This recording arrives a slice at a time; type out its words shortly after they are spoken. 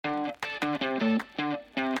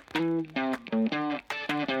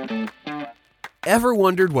Ever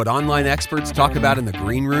wondered what online experts talk about in the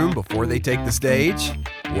green room before they take the stage?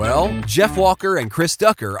 Well, Jeff Walker and Chris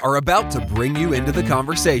Ducker are about to bring you into the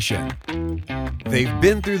conversation. They've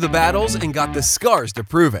been through the battles and got the scars to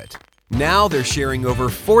prove it. Now they're sharing over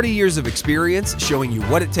 40 years of experience showing you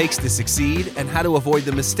what it takes to succeed and how to avoid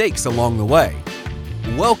the mistakes along the way.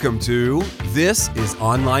 Welcome to This is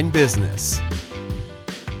Online Business.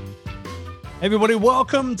 Hey everybody,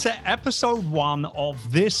 welcome to episode 1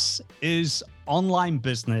 of This is Online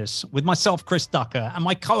Business with myself, Chris Ducker, and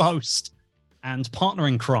my co-host and partner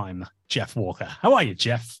in crime, Jeff Walker. How are you,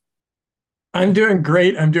 Jeff? I'm doing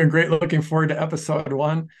great. Looking forward to episode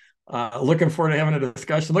 1. Looking forward to having a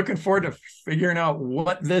discussion. Looking forward to figuring out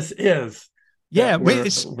what this is. Yeah,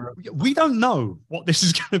 we don't know what this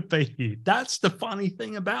is going to be. That's the funny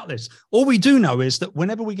thing about this. All we do know is that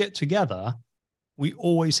whenever we get together, we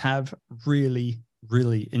always have really,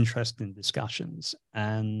 really interesting discussions.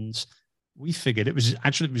 And we figured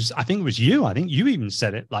I think it was you. I think you even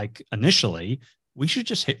said it like initially, we should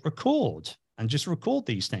just hit record and just record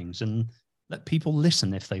these things and let people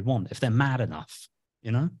listen if they want, if they're mad enough,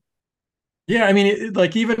 you know? Yeah, I mean,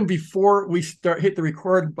 like even before we hit the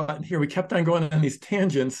record button here, we kept on going on these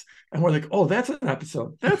tangents, and we're like, "Oh, that's an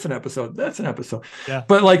episode. That's an episode. That's an episode." Yeah.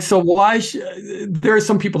 But like, so why? There are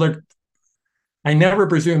some people that I never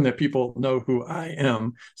presume that people know who I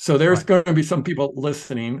am. So there's going to be some people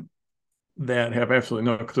listening that have absolutely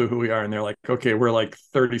no clue who we are, and they're like, "Okay, we're like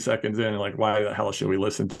 30 seconds in, and like, why the hell should we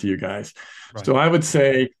listen to you guys?" Right. So I would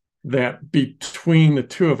say that between the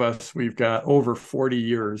two of us, we've got over 40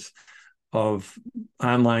 years of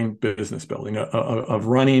online business building, of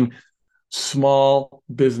running small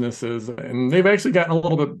businesses, and they've actually gotten a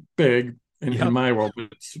little bit big in my world.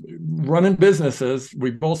 But running businesses,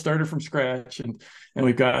 we both started from scratch, and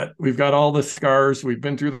we've got all the scars. We've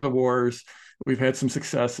been through the wars. We've had some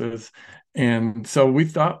successes, and so we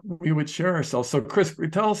thought we would share ourselves. So, Chris,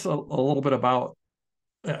 tell us a little bit about.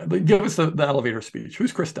 Give us the elevator speech.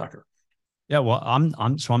 Who's Chris Ducker? Yeah, well, I'm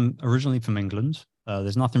originally from England.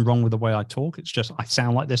 There's nothing wrong with the way I talk. It's just I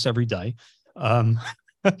sound like this every day.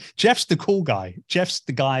 Jeff's the cool guy. Jeff's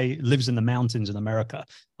the guy who lives in the mountains in America.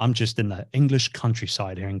 I'm just in the English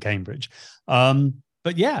countryside here in Cambridge.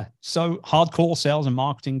 But yeah, so hardcore sales and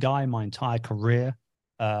marketing guy my entire career.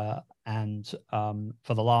 And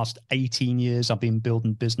for the last 18 years, I've been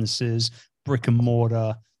building businesses, brick and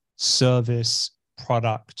mortar, service,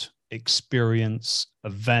 product, experience,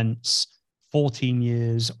 events, 14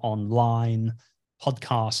 years online,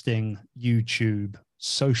 podcasting, YouTube,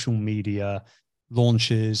 social media,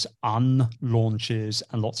 launches, unlaunches,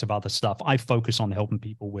 and lots of other stuff. I focus on helping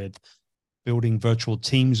people with building virtual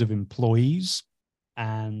teams of employees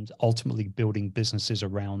and ultimately building businesses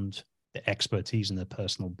around the expertise in their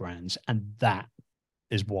personal brands. And that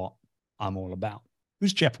is what I'm all about.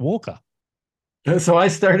 Who's Jeff Walker? So I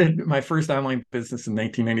started my first online business in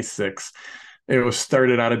 1996. It was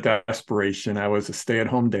started out of desperation. I was a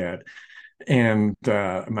stay-at-home dad. And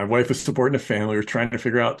my wife was supporting the family. We were trying to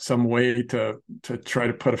figure out some way to try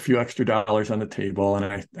to put a few extra dollars on the table.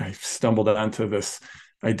 And I stumbled onto this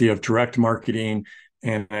idea of direct marketing.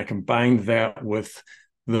 And I combined that with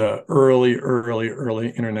the early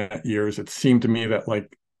internet years. It seemed to me that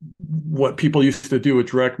like what people used to do with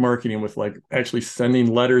direct marketing with like actually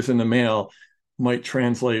sending letters in the mail might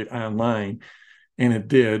translate online. And it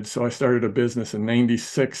did. So I started a business in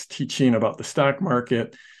 96 teaching about the stock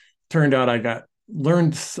market. Turned out I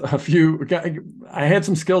had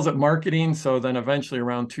some skills at marketing. So then eventually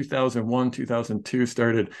around 2001, 2002,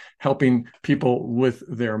 started helping people with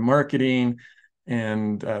their marketing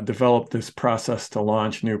and developed this process to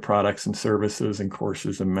launch new products and services and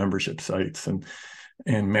courses and membership sites and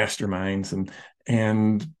masterminds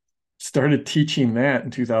and started teaching that in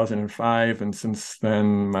 2005. And since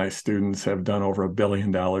then, my students have done over $1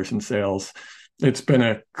 billion in sales. It's been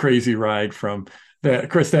a crazy ride from that,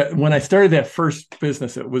 Chris, that when I started that first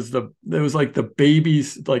business, it was like the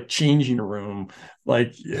baby's like changing room,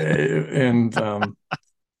 like, and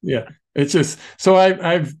yeah, it's just, so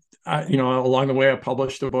I've along the way I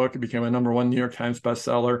published a book. It became a #1 New York Times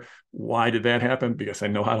bestseller. Why did that happen? Because I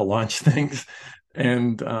know how to launch things.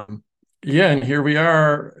 And and here we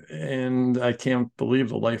are. And I can't believe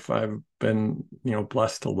the life I've been,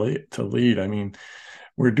 blessed to lead. I mean,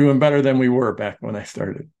 we're doing better than we were back when I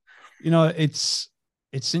started.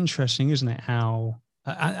 It's interesting, isn't it? How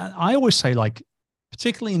I always say, like,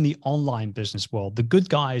 particularly in the online business world, the good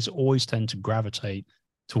guys always tend to gravitate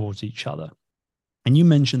towards each other. And you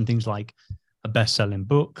mentioned things like a best-selling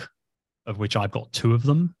book, of which I've got 2 of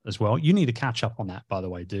them as well. You need to catch up on that, by the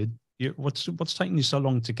way, dude. What's taking you so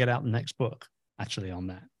long to get out the next book, actually, on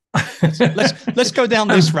that? let's go down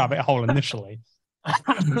this rabbit hole initially.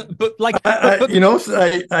 But like, I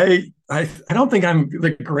don't think I'm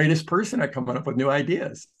the greatest person at coming up with new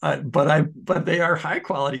ideas, but they are high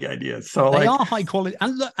quality ideas. So they are high quality.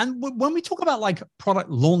 And when we talk about like product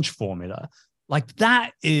launch formula, like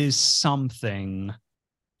that is something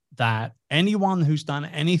that anyone who's done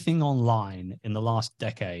anything online in the last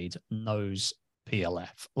decade knows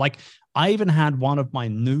PLF. Like I even had one of my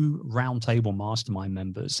new Roundtable Mastermind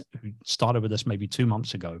members who started with us maybe 2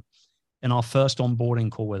 months ago in our first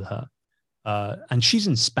onboarding call with her. And she's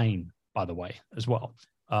in Spain, by the way, as well.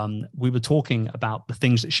 We were talking about the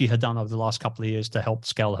things that she had done over the last couple of years to help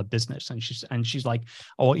scale her business. And she's like,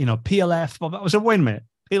 oh, PLF. I said, wait a minute,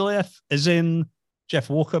 PLF is in Jeff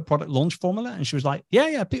Walker product launch formula? And she was like,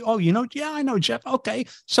 yeah. Oh, yeah, I know Jeff. Okay,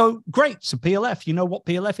 so great. So PLF, you know what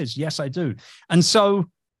PLF is? Yes, I do. And so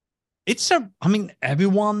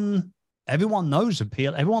everyone knows of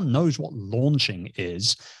PLF. Everyone knows what launching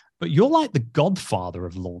is, but you're like the godfather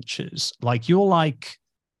of launches. Like you're like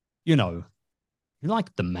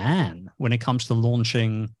the man when it comes to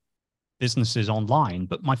launching businesses online.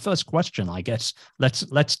 But my first question, I guess, let's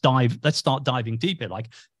start diving deeper. Like,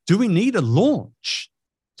 do we need a launch?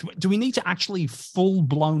 Do we need to actually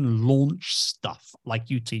full-blown launch stuff like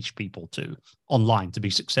you teach people to online to be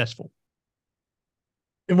successful?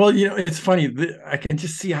 Well, it's funny. I can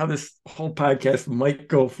just see how this whole podcast might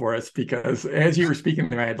go for us, because as you were speaking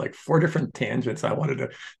there, I had like 4 different tangents I wanted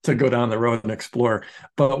to go down the road and explore.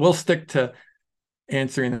 But we'll stick to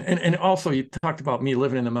answering. And also, you talked about me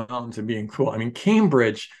living in the mountains and being cool. I mean,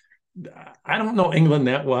 Cambridge, I don't know England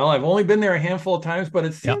that well. I've only been there a handful of times, but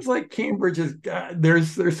it seems like Cambridge is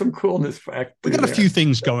there's some coolness factor. We got a few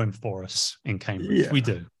things going for us in Cambridge. Yeah. We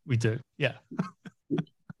do. Yeah.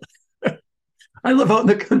 I live out in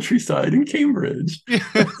the countryside in Cambridge.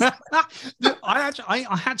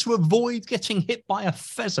 I had to avoid getting hit by a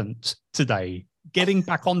pheasant today, getting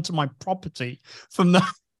back onto my property from the.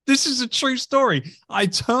 This is a true story. I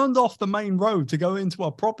turned off the main road to go into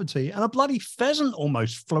our property, and a bloody pheasant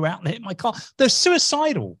almost flew out and hit my car. There's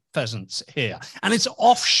suicidal pheasants here, and it's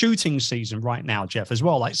off shooting season right now, Jeff, as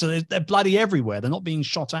well. Like, so they're bloody everywhere. They're not being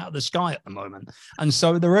shot out of the sky at the moment, and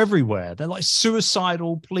so they're everywhere. They're like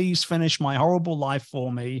suicidal. Please finish my horrible life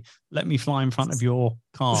for me. Let me fly in front of your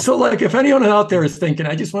car. So, like, if anyone out there is thinking,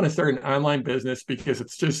 I just want to start an online business because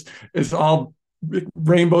it's all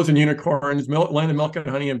rainbows and unicorns, land of milk and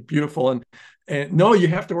honey, and beautiful, and no, you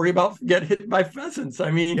have to worry about get hit by pheasants. I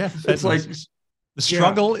mean, it's like the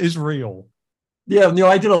struggle is real. Yeah,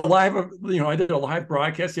 I did a live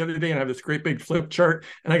broadcast the other day, and I have this great big flip chart,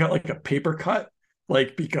 and I got like a paper cut,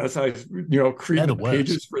 like because I created the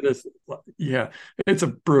pages for this. Yeah, it's a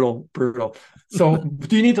brutal. So,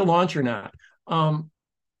 do you need to launch or not? When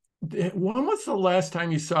was the last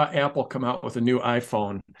time you saw Apple come out with a new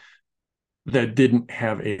iPhone that didn't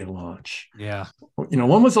have a launch? Yeah.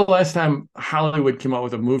 When was the last time Hollywood came out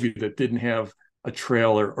with a movie that didn't have a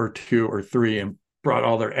trailer or 2 or 3 and brought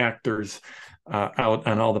all their actors out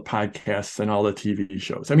on all the podcasts and all the TV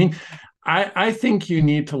shows? I mean, I think you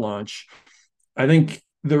need to launch. I think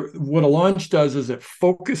what a launch does is it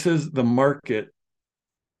focuses the market.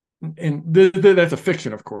 And that's a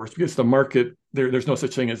fiction, of course, because the market, there's no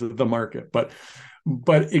such thing as the market, but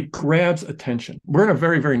it grabs attention. We're in a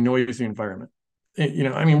very, very noisy environment.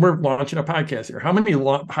 We're launching a podcast here. How many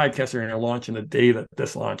podcasts are going to launch in the day that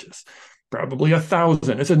this launches? Probably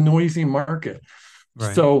 1,000. It's a noisy market.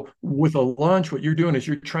 Right. So with a launch, what you're doing is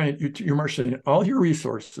you're marshaling all your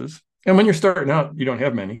resources. And when you're starting out, you don't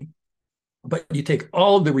have many, but you take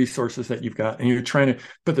all of the resources that you've got and you're trying to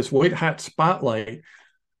put this white hot spotlight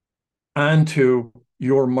onto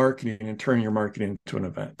your marketing and turn your marketing into an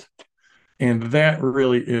event. And that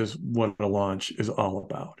really is what a launch is all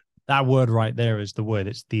about. That word right there is the word.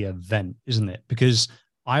 It's the event, isn't it? Because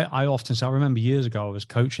I often say, I remember years ago, I was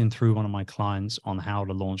coaching through one of my clients on how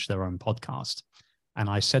to launch their own podcast. And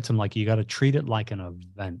I said to him, like, you got to treat it like an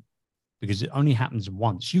event because it only happens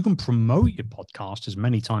once. You can promote your podcast as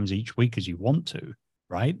many times each week as you want to,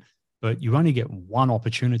 right? But you only get one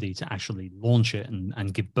opportunity to actually launch it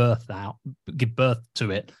and give birth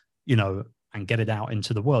to it, and get it out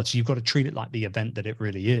into the world. So you've got to treat it like the event that it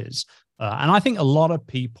really is. And I think a lot of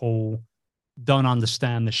people don't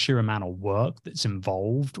understand the sheer amount of work that's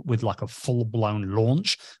involved with like a full-blown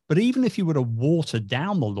launch. But even if you were to water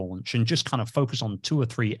down the launch and just kind of focus on 2 or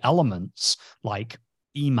 3 elements like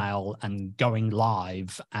email and going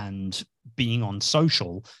live and being on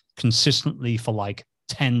social consistently for like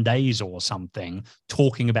 10 days or something,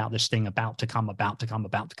 talking about this thing about to come,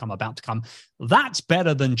 that's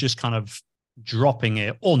better than just kind of dropping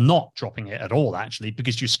it or not dropping it at all, actually,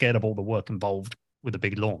 because you're scared of all the work involved with a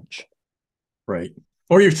big launch. Right.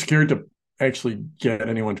 Or you're scared to actually get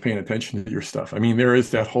anyone paying attention to your stuff. I mean, there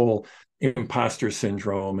is that whole imposter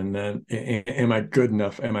syndrome, and then am I good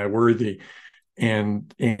enough? Am I worthy?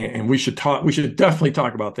 And we should definitely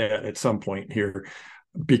talk about that at some point here,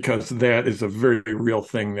 because that is a very real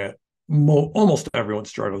thing that almost everyone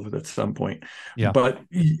struggles with at some point. Yeah. But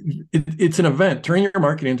it's an event. Turn your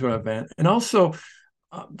marketing into an event. And also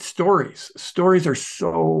stories are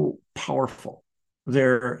so powerful.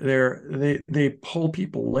 They pull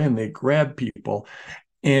people in, they grab people.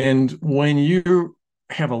 And when you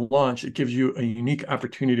have a launch, it gives you a unique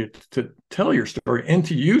opportunity to tell your story and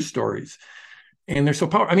to use stories. And they're so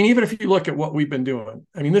powerful. I mean, even if you look at what we've been doing,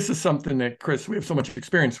 I mean, this is something that, Chris, we have so much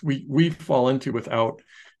experience, we fall into without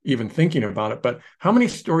even thinking about it. But how many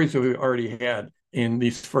stories have we already had in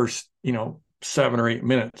these first, 7 or 8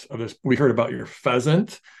 minutes of this? We heard about your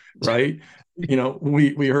pheasant, right?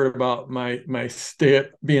 We heard about my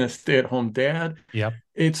being a stay-at-home dad. Yep.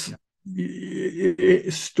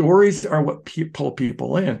 Stories are what pull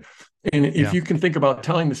people in. And if you can think about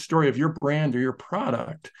telling the story of your brand or your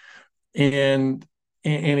product, and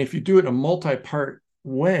if you do it in a multi-part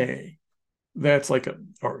way, that's like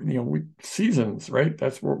seasons, right?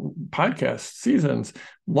 That's where podcasts, seasons,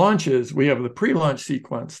 launches. We have the pre-launch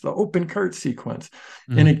sequence, the open cart sequence,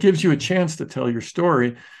 and it gives you a chance to tell your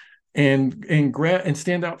story and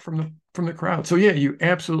stand out from the crowd. So yeah, you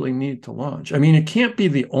absolutely need to launch. I mean, it can't be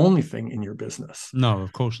the only thing in your business. No,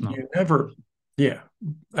 of course not. You never, yeah.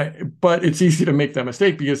 But it's easy to make that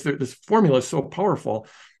mistake because this formula is so powerful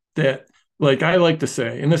that, like I like to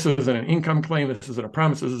say, and this isn't an income claim, this isn't a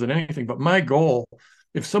promise, this isn't anything, but my goal,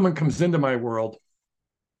 if someone comes into my world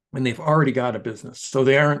and they've already got a business, so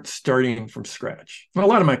they aren't starting from scratch. Well, a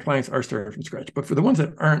lot of my clients are starting from scratch, but for the ones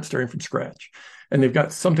that aren't starting from scratch and they've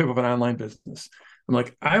got some type of an online business, I'm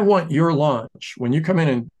like, I want your launch, when you come in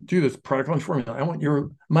and do this product launch formula,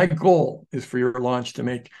 my goal is for your launch to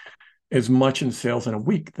make as much in sales in a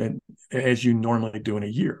week as you normally do in a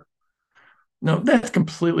year. Now, that's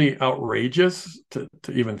completely outrageous to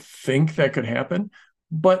even think that could happen,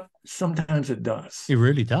 but sometimes it does. It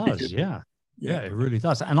really does, yeah. Yeah, it really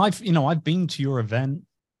does. And I've been to your event,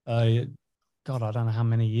 God, I don't know how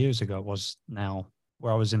many years ago it was now,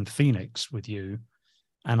 where I was in Phoenix with you.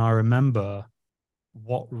 And I remember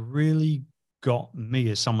what really got me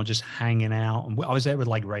is someone just hanging out. And I was there with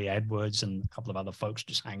like Ray Edwards and a couple of other folks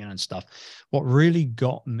just hanging and stuff. What really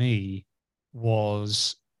got me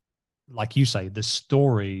was, like you say, the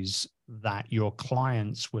stories that your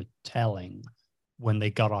clients were telling when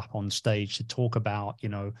they got up on stage to talk about,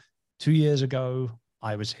 2 years ago,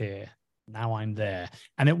 I was here, now I'm there.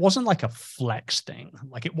 And it wasn't like a flex thing.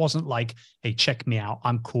 Like, it wasn't like, hey, check me out,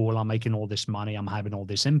 I'm cool, I'm making all this money, I'm having all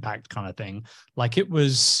this impact kind of thing. Like, it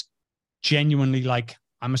was genuinely like,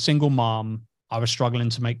 I'm a single mom, I was struggling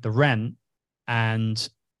to make the rent, and,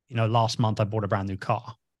 last month I bought a brand new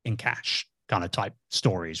car in cash. Kind of type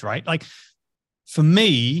stories, right? Like, for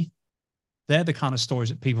me, they're the kind of stories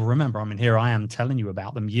that people remember. I mean, here I am telling you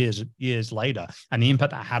about them years later, and the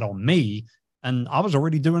impact that had on me, and I was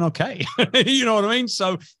already doing okay. You know what I mean?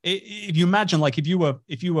 So if you imagine, like, if you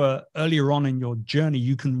were earlier on in your journey,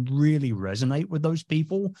 you can really resonate with those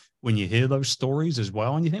people when you hear those stories as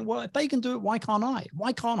well, and you think, well, if they can do it, why can't I?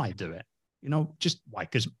 Why can't I do it? Just why?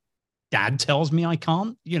 Because Dad tells me I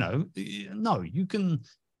can't. No, you can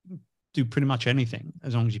do pretty much anything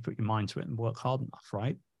as long as you put your mind to it and work hard enough,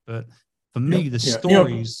 right? But for me, the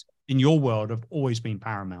stories in your world have always been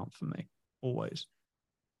paramount for me, always.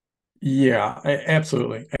 Yeah,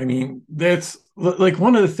 absolutely. I mean, that's like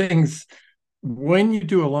one of the things, when you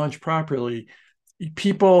do a launch properly,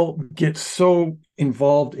 people get so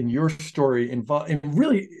involved in your story, and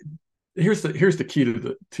really, here's the key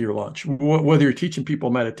to your launch. Whether you're teaching people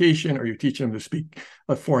meditation or you're teaching them to speak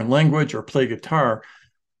a foreign language or play guitar,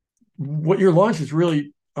 what your launch is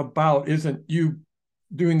really about isn't you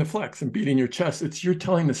doing the flex and beating your chest. It's you're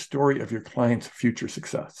telling the story of your client's future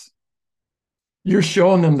success. You're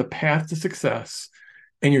showing them the path to success,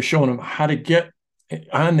 and you're showing them how to get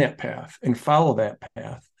on that path and follow that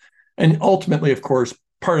path. And ultimately, of course,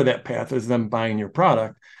 part of that path is them buying your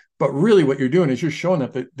product. But really what you're doing is you're showing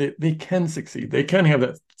that they can succeed. They can have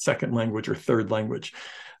that second language or third language.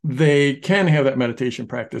 They can have that meditation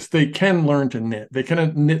practice. They can learn to knit. They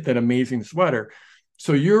can knit that amazing sweater.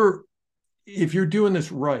 So if you're doing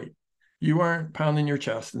this right, you aren't pounding your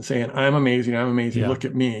chest and saying, I'm amazing, look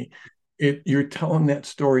at me. You're telling that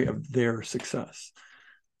story of their success.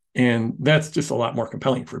 And that's just a lot more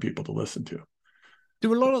compelling for people to listen to.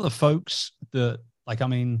 Do a lot of the folks that, like, I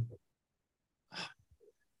mean,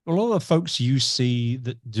 A lot of the folks you see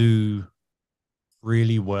that do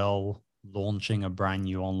really well launching a brand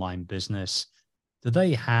new online business, do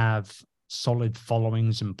they have solid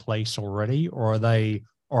followings in place already, or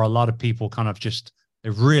or a lot of people kind of just, they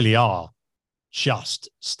really are just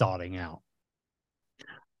starting out?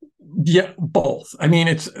 Yeah, both. I mean,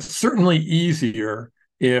 it's certainly easier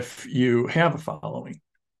if you have a following.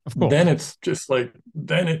 Of Then course. it's just like,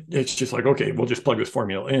 okay, we'll just plug this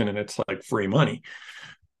formula in and it's like free money.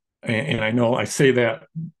 And I know I say that,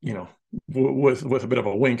 you know, with a bit of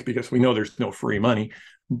a wink, because we know there's no free money.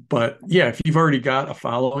 But yeah, if you've already got a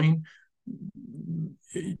following,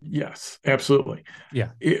 yes, absolutely. Yeah.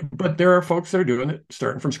 But there are folks that are doing it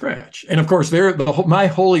starting from scratch. And of course, they're my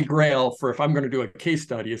holy grail for if I'm going to do a case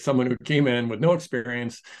study is someone who came in with no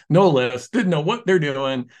experience, no list, didn't know what they're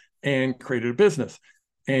doing, and created a business.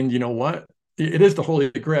 And you know what? It is the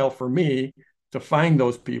holy grail for me to find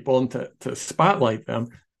those people and to spotlight them.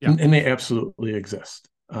 Yeah. And they absolutely exist.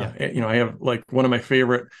 Yeah. You know, I have like one of my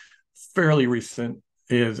favorite, fairly recent,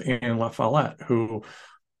 is Anne LaFollette, who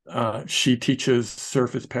she teaches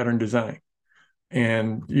surface pattern design.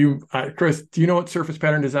 And Chris, do you know what surface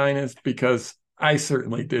pattern design is? Because I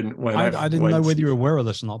certainly didn't when I didn't know whether you were aware of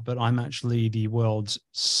this or not, but I'm actually the world's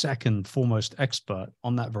second foremost expert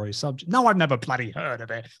on that very subject. No, I've never bloody heard of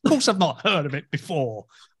it. Of course, I've not heard of it before.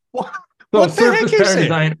 What the surface heck is pattern it?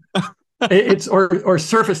 design, it's or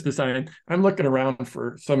surface design. I'm looking around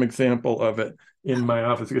for some example of it in my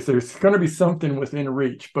office because there's going to be something within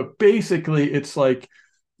reach. But basically, it's like,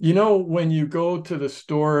 you know, when you go to the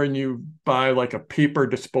store and you buy like a paper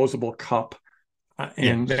disposable cup,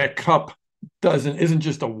 and Yes. that cup isn't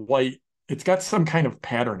just a white, it's got some kind of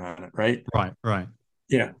pattern on it, right? Right.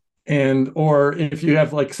 Yeah. And or if you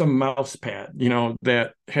have like some mouse pad, you know,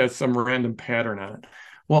 that has some random pattern on it.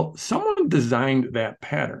 Well, someone designed that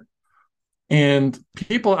pattern. And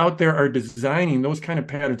people out there are designing those kind of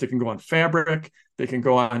patterns that can go on fabric, they can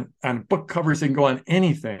go on book covers, they can go on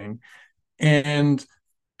anything. And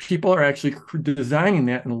people are actually designing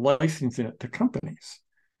that and licensing it to companies.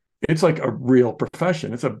 It's like a real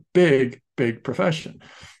profession. It's a big, big profession.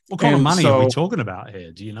 What kind of money are we talking about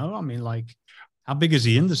here? Do you know? I mean, like, how big is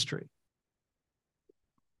the industry?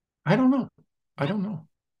 I don't know.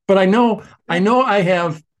 But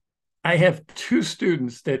I have two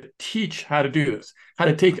students that teach how to do this, how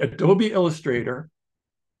to take Adobe Illustrator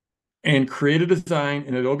and create a design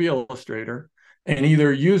in Adobe Illustrator and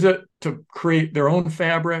either use it to create their own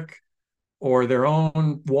fabric or their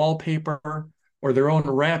own wallpaper or their own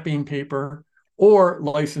wrapping paper or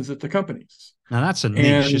license it to companies. Now that's a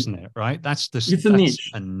niche, isn't it? Right? It's a niche.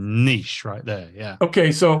 A niche right there. Yeah.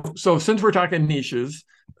 Okay, so since we're talking niches,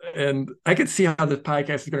 and I can see how this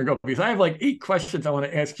podcast is going to go because I have like 8 questions I want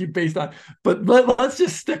to ask you based on, but let's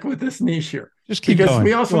just stick with this niche here. Just keep because going.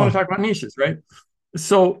 We also want to talk about niches, right?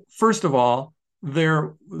 So first of all,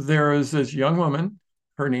 there is this young woman.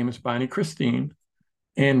 Her name is Bonnie Christine,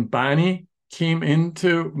 and Bonnie came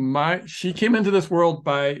into this world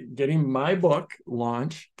by getting my book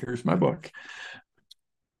launched. Here's my book.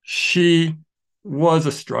 She was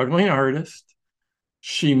a struggling artist.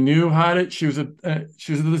 She knew how to, she was a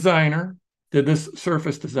designer, did this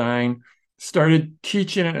surface design, started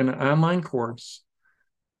teaching it in an online course.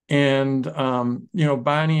 And, you know,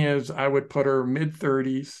 Bonnie is, I would put her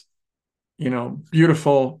mid-30s, you know,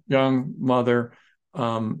 beautiful young mother.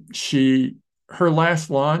 Her last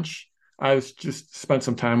launch, I was just spent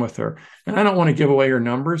some time with her. And I don't want to give away her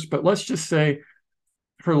numbers, but let's just say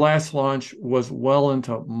her last launch was well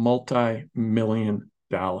into multi-million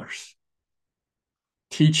dollars.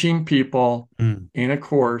 Teaching people in a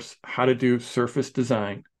course how to do surface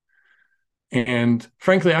design. And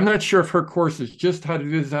frankly, I'm not sure if her course is just how to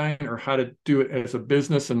do design or how to do it as a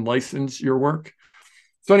business and license your work.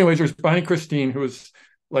 So anyways, there's Bonnie Christine, who is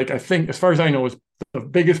like, I think, as far as I know, is the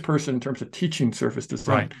biggest person in terms of teaching surface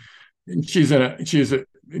design. Right. And she's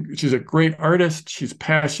a great artist. She's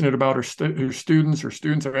passionate about her students. Her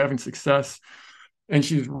students are having success. And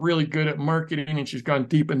she's really good at marketing, and she's gone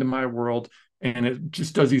deep into my world. And it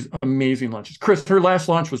just does these amazing launches. Chris, her last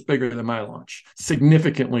launch was bigger than my launch,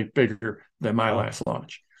 significantly bigger than my last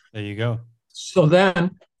launch. There you go. So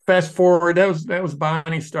then fast forward, that was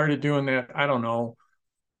Bonnie started doing that. I don't know.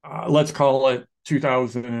 Let's call it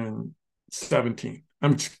 2017.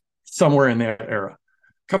 I'm somewhere in that era.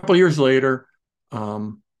 A couple of years later,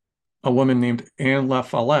 a woman named Anne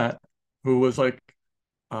LaFollette, who was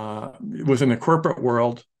was in the corporate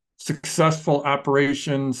world, successful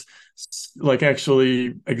operations, like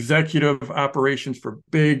actually executive operations for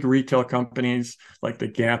big retail companies like the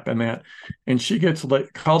Gap and that. And she gets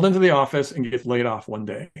called into the office and gets laid off one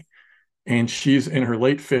day. and she's in her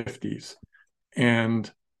late 50s. And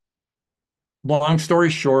long story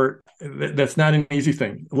short, that's not an easy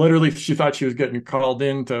thing. Literally, she thought she was getting called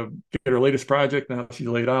in to get her latest project. Now she's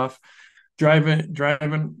laid off.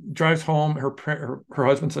 Drives home. Her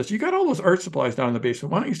husband says, "You got all those art supplies down in the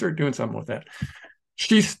basement. Why don't you start doing something with that?"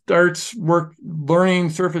 She starts learning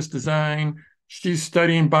surface design. She's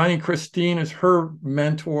studying. Bonnie Christine is her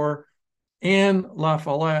mentor. Anne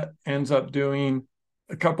LaFollette ends up doing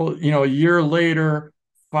a year later,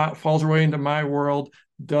 falls her way into my world,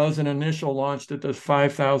 does an initial launch that does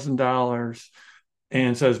 $5,000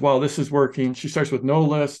 and says, "Well, this is working." She starts with no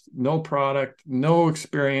list, no product, no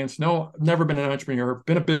experience, never been an entrepreneur,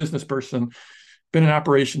 been a business person, been an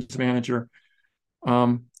operations manager.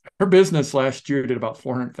 Her business last year did about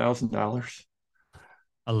 $400,000.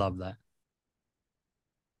 I love that.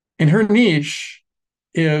 And her niche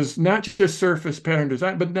is not just surface pattern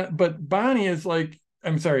design, but Bonnie is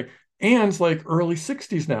Anne's like early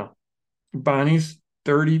 60s now. Bonnie's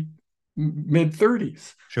 30, mid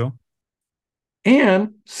 30s. Sure.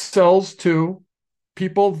 Anne sells to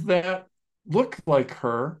people that look like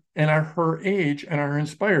her and are her age and are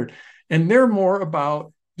inspired. And they're more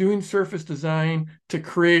about doing surface design to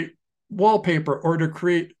create wallpaper or to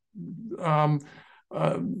create, to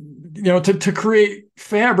create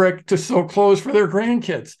fabric to sew clothes for their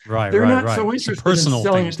grandkids. Right. They're not right. so It's a interested personal in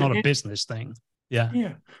selling thing. It's not a business thing. Yeah.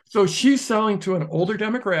 Yeah. So she's selling to an older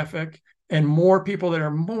demographic and more people that are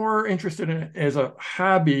more interested in it as a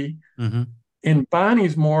hobby. Mm-hmm. And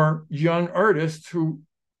Bonnie's more young artists who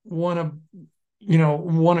want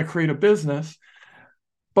to create a business.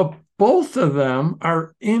 But both of them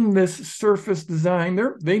are in this surface design.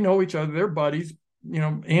 They know each other. They're buddies.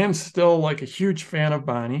 Anne's still like a huge fan of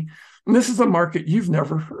Bonnie. And this is a market you've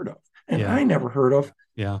never heard of. And I never heard of.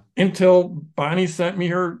 Yeah. Until Bonnie sent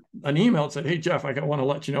me an email and said, "Hey, Jeff, I want to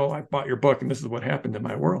let you know I bought your book and this is what happened in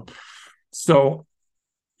my world." So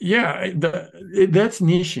yeah, that's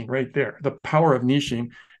niching right there, the power of niching.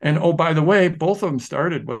 And oh, by the way, both of them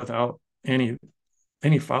started without any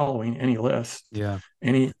following, any list,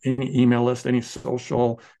 any email list, any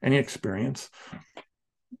social, any experience.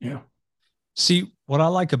 Yeah. See, what I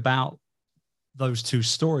like about those two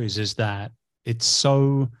stories is that it's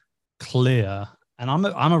so clear. And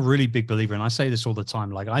I'm a really big believer, and I say this all the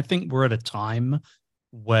time. Like, I think we're at a time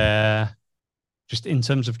where, just in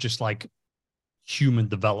terms of just like human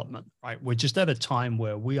development, right? We're just at a time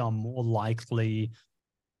where we are more likely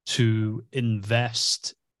to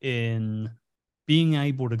invest in being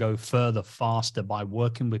able to go further faster by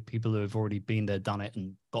working with people who have already been there, done it,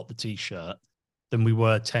 and got the t-shirt than we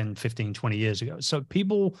were 10, 15, 20 years ago. So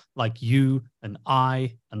people like you and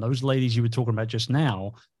I and those ladies you were talking about just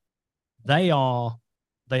now, they are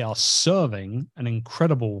serving an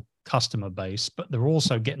incredible customer base, but they're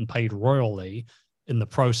also getting paid royally in the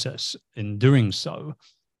process in doing so,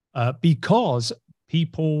 because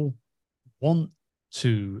people want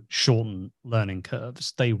to shorten learning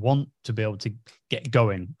curves. They want to be able to get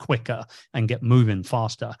going quicker and get moving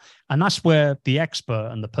faster. And that's where the expert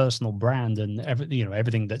and the personal brand and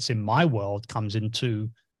everything that's in my world comes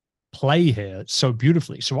into play here so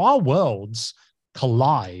beautifully. So our worlds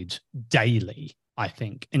collide daily, I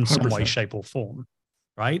think, in some 100%. way, shape, or form,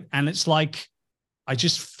 right? And it's like, I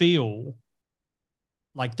just feel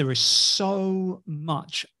like there is so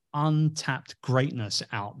much untapped greatness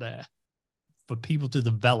out there for people to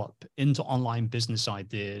develop into online business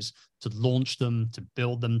ideas, to launch them, to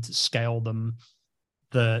build them, to scale them.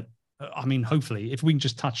 Hopefully, if we can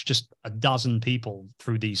just touch just a dozen people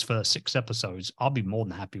through these first 6 episodes, I'll be more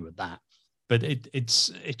than happy with that. But it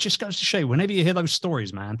just goes to show, whenever you hear those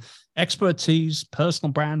stories, man, expertise,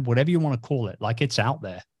 personal brand, whatever you want to call it, like, it's out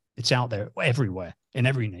there. It's out there everywhere, in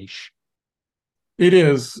every niche. It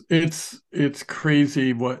is. It's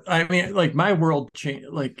crazy like my world changed.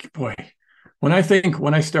 Like, boy, when I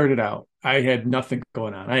started out, I had nothing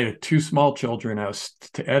going on. I had 2 small children. I was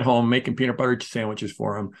at home making peanut butter sandwiches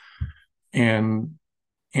for them. And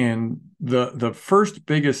the first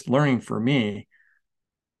biggest learning for me,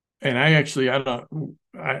 and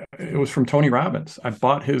it was from Tony Robbins. I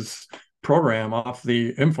bought his program off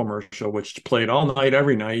the infomercial, which played all night,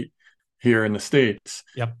 every night here in the States.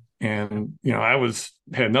 Yep. And, I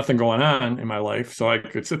had nothing going on in my life, so I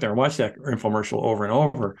could sit there and watch that infomercial over and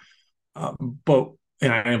over.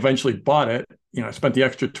 And I eventually bought it. I spent the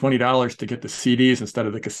extra $20 to get the CDs instead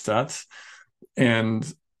of the cassettes.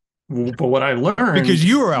 But what I learned, because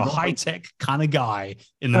you were a high-tech kind of guy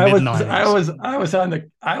in the mid-90s.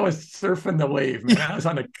 I was surfing the wave, man. I was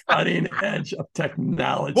on the cutting edge of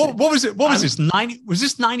technology. What was it? What was this? Was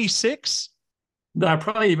this 96? No,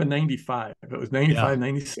 probably even 95. It was 95,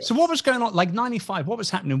 96. So what was going on? Like 95, what was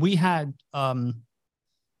happening? We had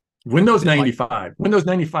Windows like 95. Windows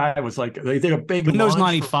 95 was like they did a big Windows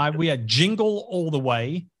launch 95. We had Jingle All the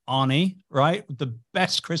Way, Arnie, right? The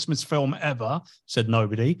best Christmas film ever, said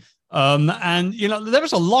nobody. And you know, there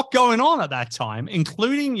was a lot going on at that time,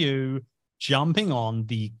 including you jumping on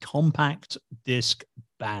the compact disc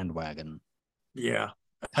bandwagon. Yeah.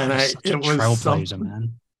 And it was trailblazer,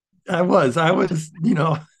 man. I was, you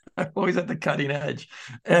know, I'm always at the cutting edge.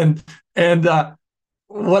 And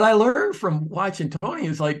what I learned from watching Tony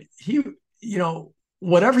is like he, you know,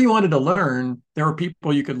 whatever you wanted to learn, there were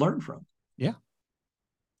people you could learn from. Yeah.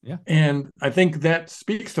 Yeah. And I think that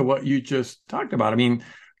speaks to what you just talked about. I mean,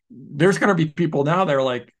 there's going to be people now that are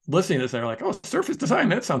like listening to this, they're like, oh, surface design,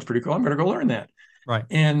 that sounds pretty cool. I'm going to go learn that. Right.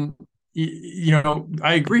 And you know,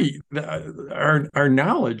 I agree. Our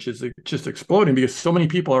knowledge is just exploding because so many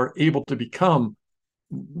people are able to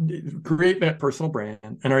create that personal brand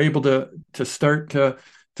and are able to start to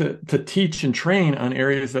teach and train on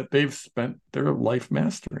areas that they've spent their life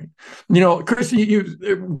mastering. You know, Chris,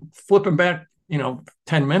 you flipping back, you know,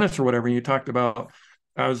 10 minutes or whatever, you talked about,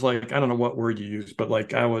 I was like, I don't know what word you used, but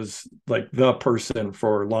like I was like the person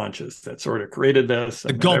for launches that sort of created this.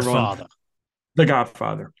 The Godfather. The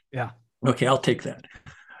Godfather. Yeah. Okay, I'll take that.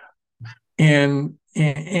 And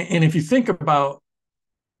if you think about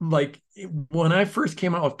like when I first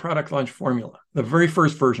came out with Product Launch Formula, the very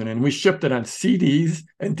first version, and we shipped it on CDs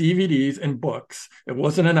and DVDs and books. It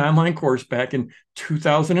wasn't an online course back in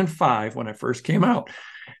 2005 when I first came out.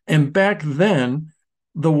 And back then,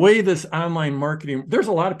 the way this online marketing, there's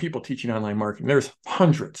a lot of people teaching online marketing. There's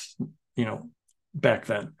hundreds, you know, back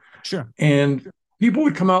then. Sure. And people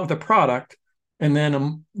would come out with a product, and then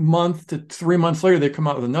a month to 3 months later, they come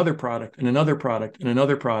out with another product and another product and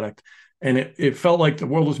another product. And it felt like the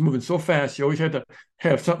world was moving so fast. You always had to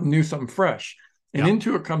have something new, something fresh. And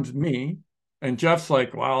into it comes me. And Jeff's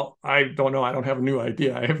like, well, I don't know. I don't have a new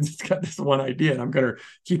idea. I have just got this one idea, and I'm going to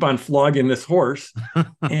keep on flogging this horse.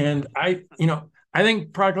 And I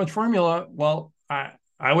think Product Launch Formula, well,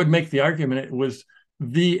 I would make the argument it was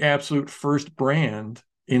the absolute first brand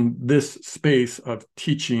in this space of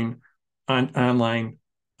teaching on online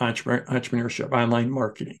entrepreneurship, online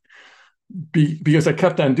marketing, because I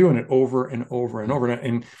kept on doing it over and over and over.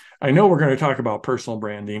 And I know we're going to talk about personal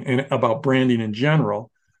branding and about branding in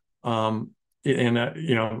general. You know,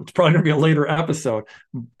 it's probably going to be a later episode,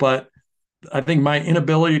 but I think my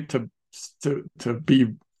inability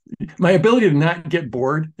my ability to not get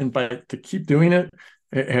bored and to keep doing it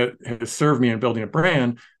has served me in building a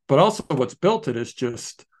brand. But also, what's built it is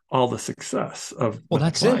just all the success of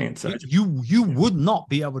that's clients. It. You would not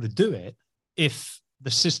be able to do it if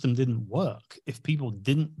the system didn't work, if people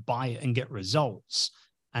didn't buy it and get results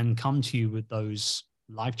and come to you with those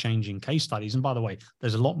life-changing case studies. And by the way,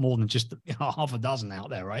 there's a lot more than just half a dozen out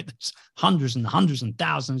there, right? There's hundreds and hundreds and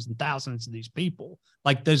thousands of these people.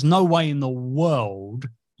 Like, there's no way in the world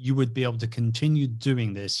you would be able to continue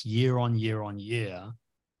doing this year on year on year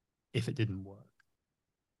if it didn't work.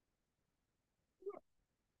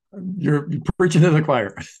 You're preaching to the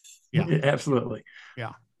choir. Yeah. Absolutely.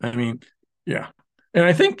 Yeah. I mean, yeah. And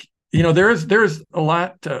I think, you know, there's a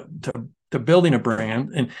lot to building a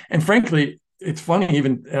brand. And frankly, it's funny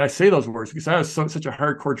even, and I say those words because I was such a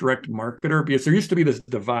hardcore direct marketer, because there used to be this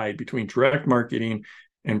divide between direct marketing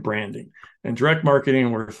and branding. And direct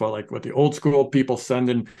marketing was like what the old school people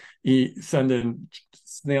sending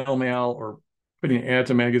snail mail or putting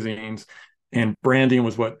ads in magazines, and branding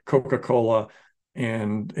was what Coca-Cola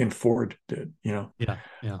and Ford did, you know. Yeah.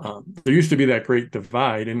 There used to be that great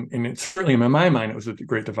divide, and it's certainly in my mind it was a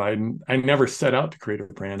great divide. And I never set out to create a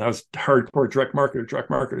brand. I was hardcore direct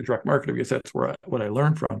marketer because that's what I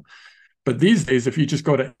learned from. But these days, if you just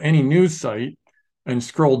go to any news site and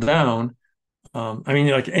scroll down, I mean,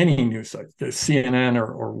 like any news site, CNN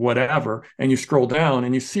or whatever, and you scroll down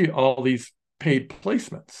and you see all these paid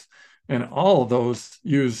placements, and all of those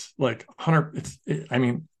use like 100.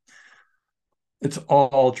 It's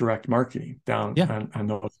all direct marketing down on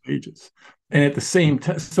those pages. And at the same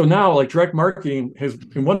time, so now like direct marketing has,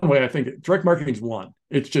 in one way, I think direct marketing is one.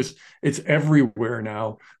 It's everywhere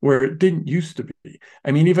now, where it didn't used to be. I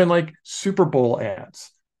mean, even like Super Bowl ads.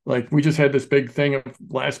 Like we just had this big thing of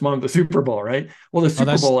last month, the Super Bowl, right? Well, the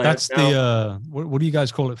Super Bowl ads. That's now, what do you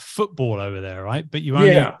guys call it? Football over there, right? But you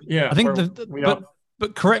only, I think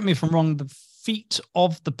but correct me if I'm wrong, the feet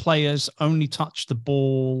of the players only touch the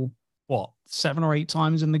ball, what, 7 or 8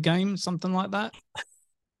 times in the game, something like that.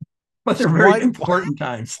 But they're very important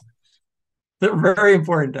times. They're very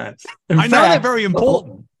important times. I know they're very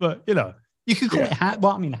important, but you know. You could call it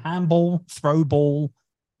handball, throw ball,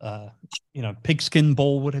 pigskin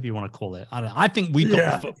ball, whatever you want to call it. I don't know. I think we've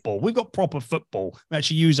got the football. We've got proper football. We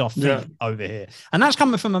actually use our feet over here. And that's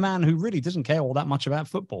coming from a man who really doesn't care all that much about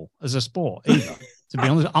football as a sport either. To be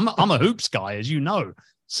honest, I'm a hoops guy, as you know.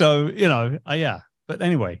 So, But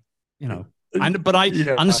anyway, but I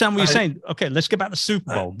understand what you're saying. Okay, let's get back to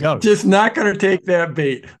Super Bowl. Go. Just not going to take that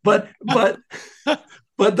bait. But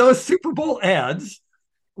those Super Bowl ads,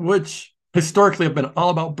 which historically have been all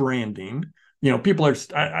about branding, people are,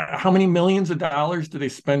 how many millions of dollars do they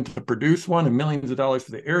spend to produce one and millions of dollars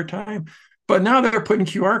for the airtime? But now they're putting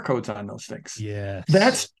QR codes on those things. Yes.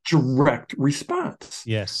 That's direct response.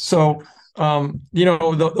 Yes. So,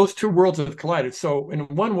 those two worlds have collided. So in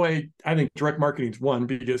one way, I think direct marketing is one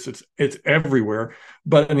because it's everywhere.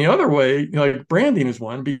 But in the other way, like branding is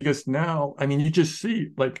one because now, you just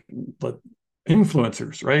see like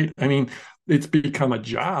influencers, right? It's become a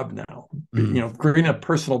job now. Creating a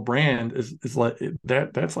personal brand is like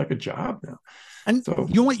that. That's like a job now. And so,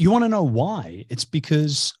 you want to know why? It's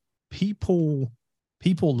because people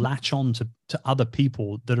latch on to other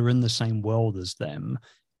people that are in the same world as them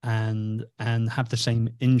and have the same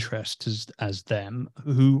interests as them,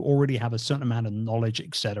 who already have a certain amount of knowledge,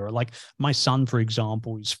 etc. Like my son, for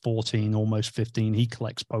example, he's 14, almost 15. He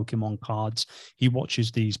collects Pokemon cards. He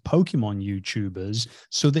watches these Pokemon YouTubers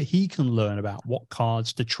so that he can learn about what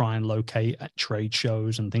cards to try and locate at trade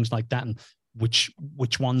shows and things like that, and which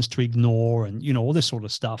ones to ignore, and all this sort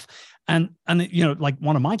of stuff. And like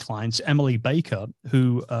one of my clients, Emily Baker,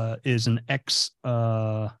 who is an ex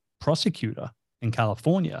prosecutor in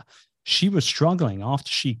California, she was struggling after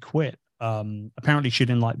she quit. Apparently she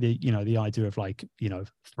didn't like the idea of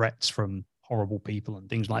threats from horrible people and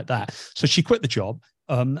things like that. So she quit the job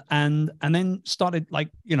and then started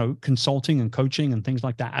consulting and coaching and things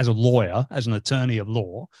like that as a lawyer, as an attorney of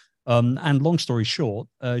law. And long story short,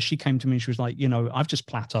 she came to me and she was like, I've just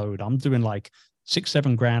plateaued. I'm doing like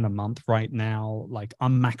 $6-7 a month right now. Like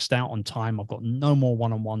I'm maxed out on time. I've got no more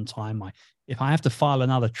one-on-one time. If I have to file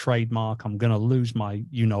another trademark, I'm going to lose my,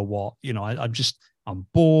 I'm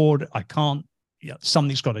bored. I can't,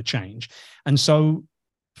 something's got to change. And so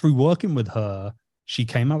through working with her, she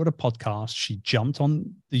came out with a podcast. She jumped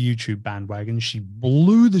on the YouTube bandwagon. She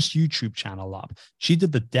blew this YouTube channel up. She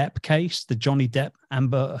did the Depp case, the Johnny Depp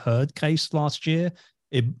Amber Heard case last year.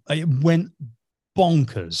 It went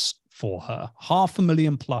bonkers for her.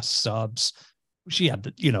 500,000+ subs. She had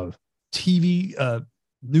the, TV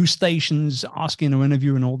news stations asking her to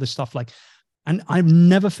interview and all this stuff. And I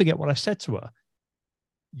never forget what I said to her.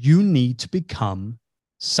 You need to become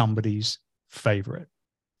somebody's favorite.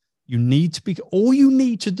 You need to be, all you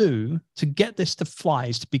need to do to get this to fly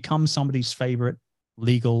is to become somebody's favorite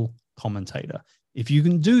legal commentator. If you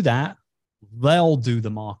can do that, they'll do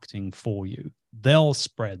the marketing for you. They'll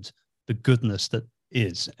spread the goodness that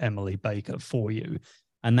is Emily Baker for you.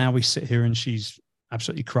 And now we sit here and she's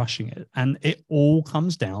absolutely crushing it. And it all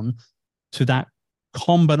comes down to that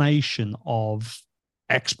combination of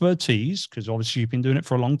expertise, because obviously you've been doing it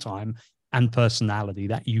for a long time, and personality,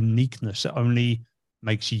 that uniqueness that only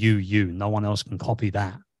makes you. No one else can copy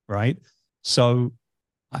that, right? So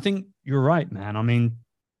I think you're right, man.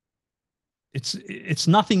 It's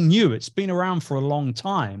nothing new. It's been around for a long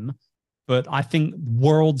time, but I think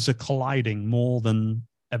worlds are colliding more than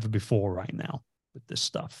ever before right now with this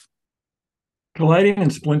stuff. Colliding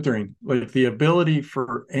and splintering, like the ability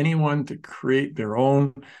for anyone to create their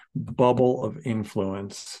own bubble of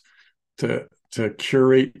influence, to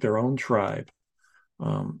curate their own tribe.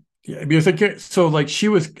 Because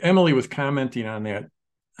Emily was commenting on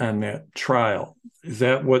that trial. Is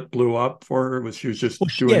that what blew up for her? She was just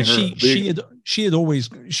doing her? She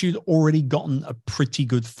had already gotten a pretty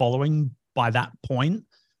good following by that point.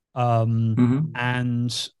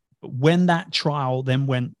 And when that trial then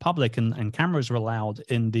went public and cameras were allowed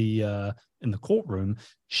in the courtroom,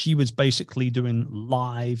 she was basically doing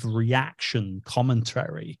live reaction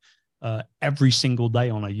commentary every single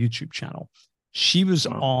day on her YouTube channel. She was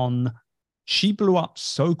she blew up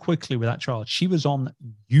so quickly with that trial. She was on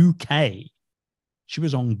UK. She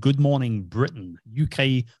was on Good Morning Britain,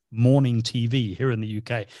 UK morning TV here in the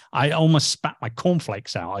UK. I almost spat my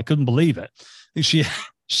cornflakes out. I couldn't believe it. She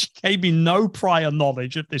gave me no prior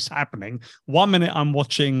knowledge of this happening. 1 minute I'm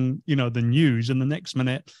watching, the news, and the next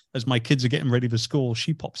minute, as my kids are getting ready for school,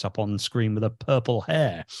 she pops up on the screen with her purple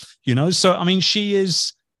hair. So she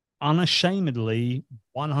is unashamedly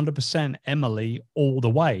 100% Emily all the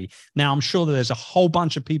way. Now, I'm sure that there's a whole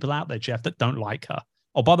bunch of people out there, Jeff, that don't like her.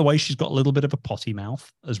 Oh, by the way, she's got a little bit of a potty mouth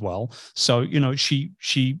as well. So,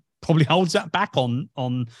 she probably holds that back on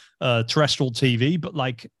terrestrial TV, but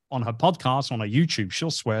on her podcast, on her YouTube.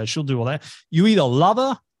 She'll swear, she'll do all that. You either love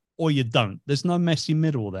her or you don't. There's no messy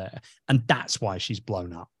middle there. And that's why she's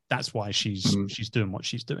blown up. That's why she's doing what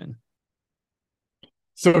she's doing.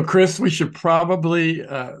 So, Chris, we should probably,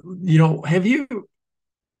 have you,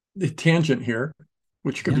 the tangent here,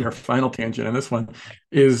 which could be our final tangent in this one,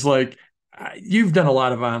 is like, you've done a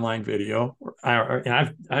lot of online video.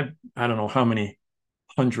 I don't know how many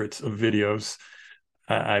hundreds of videos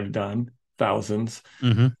I've done, thousands.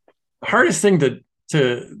 Mm-hmm. The hardest thing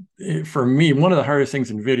for me, one of the hardest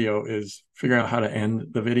things in video is figuring out how to end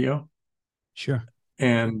the video. Sure.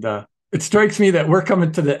 And it strikes me that we're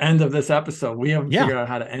coming to the end of this episode. We haven't figured out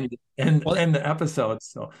how to end the episode.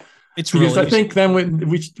 So it's because I think then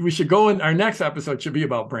we should go in, our next episode should be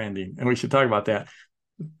about branding, and we should talk about that.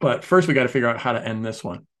 But first, we got to figure out how to end this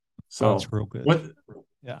one. So that's real good.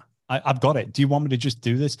 I've got it. Do you want me to just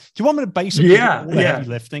do this? Do you want me to basically do all the heavy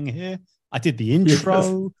lifting here? I did the intro. Yes.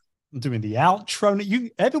 I'm doing the outro.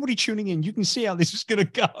 Everybody tuning in, you can see how this is going to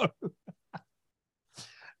go.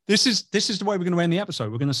 This is the way we're going to end the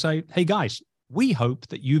episode. We're going to say, hey guys, we hope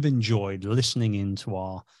that you've enjoyed listening into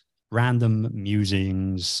our random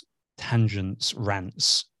musings, tangents,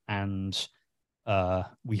 rants, and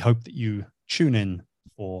we hope that you tune in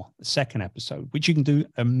for the second episode, which you can do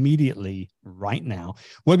immediately right now,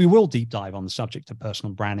 where we will deep dive on the subject of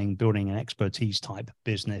personal branding, building an expertise type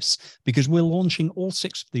business, because we're launching all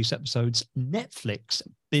 6 of these episodes Netflix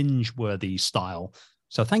binge-worthy style.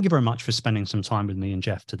 So thank you very much for spending some time with me and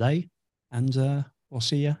Jeff today, and we'll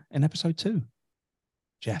see you in episode 2.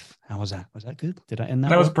 Jeff, how was that? Was that good? Did I end that?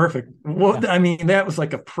 That was perfect. Well, I mean, that was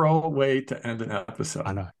like a pro way to end an episode.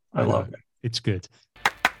 I know. I love it. It's good.